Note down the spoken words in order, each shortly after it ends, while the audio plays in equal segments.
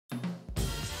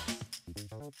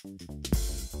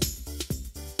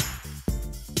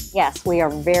Yes, we are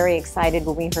very excited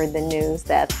when we heard the news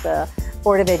that the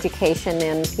Board of Education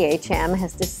in PHM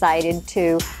has decided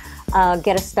to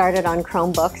get us started on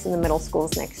Chromebooks in the middle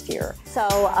schools next year.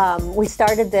 So we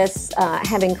started this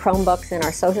having Chromebooks in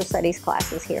our social studies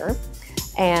classes here,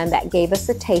 and that gave us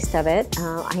a taste of it.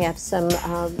 I have some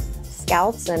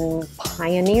scouts and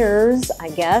pioneers, I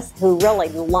guess, who really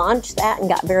launched that and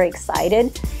got very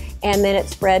excited. And then it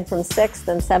spread from 6th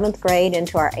and 7th grade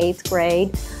into our 8th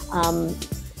grade.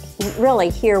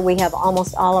 Really, here we have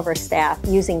almost all of our staff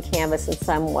using Canvas in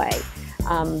some way.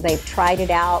 They've tried it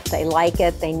out, they like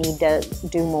it, they need to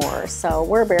do more. So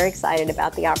we're very excited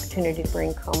about the opportunity to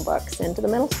bring Chromebooks into the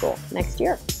middle school next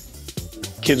year.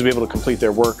 Kids will be able to complete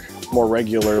their work more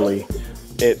regularly.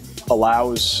 It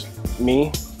allows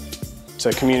me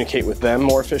to communicate with them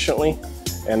more efficiently,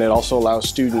 and it also allows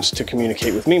students to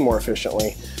communicate with me more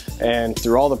efficiently. And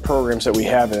through all the programs that we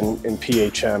have in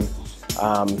PHM,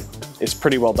 it's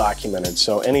pretty well documented.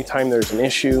 So anytime there's an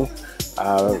issue,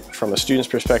 from a student's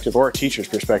perspective or a teacher's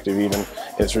perspective even,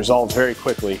 it's resolved very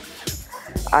quickly.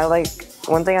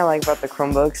 One thing I like about the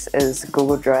Chromebooks is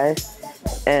Google Drive,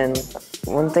 and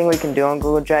one thing we can do on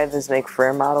Google Drive is make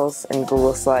FRAIR models and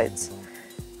Google Slides.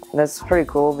 That's pretty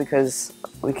cool because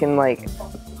we can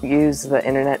use the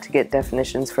internet to get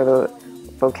definitions for the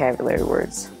vocabulary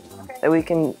words. That we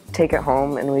can take it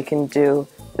home and we can do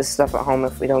this stuff at home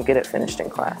if we don't get it finished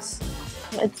in class.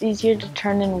 It's easier to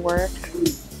turn in work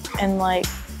and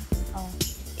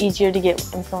easier to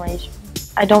get information.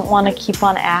 I don't want to keep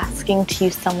on asking to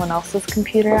use someone else's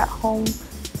computer at home,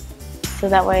 so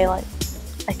that way I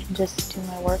can just do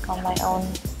my work on my own.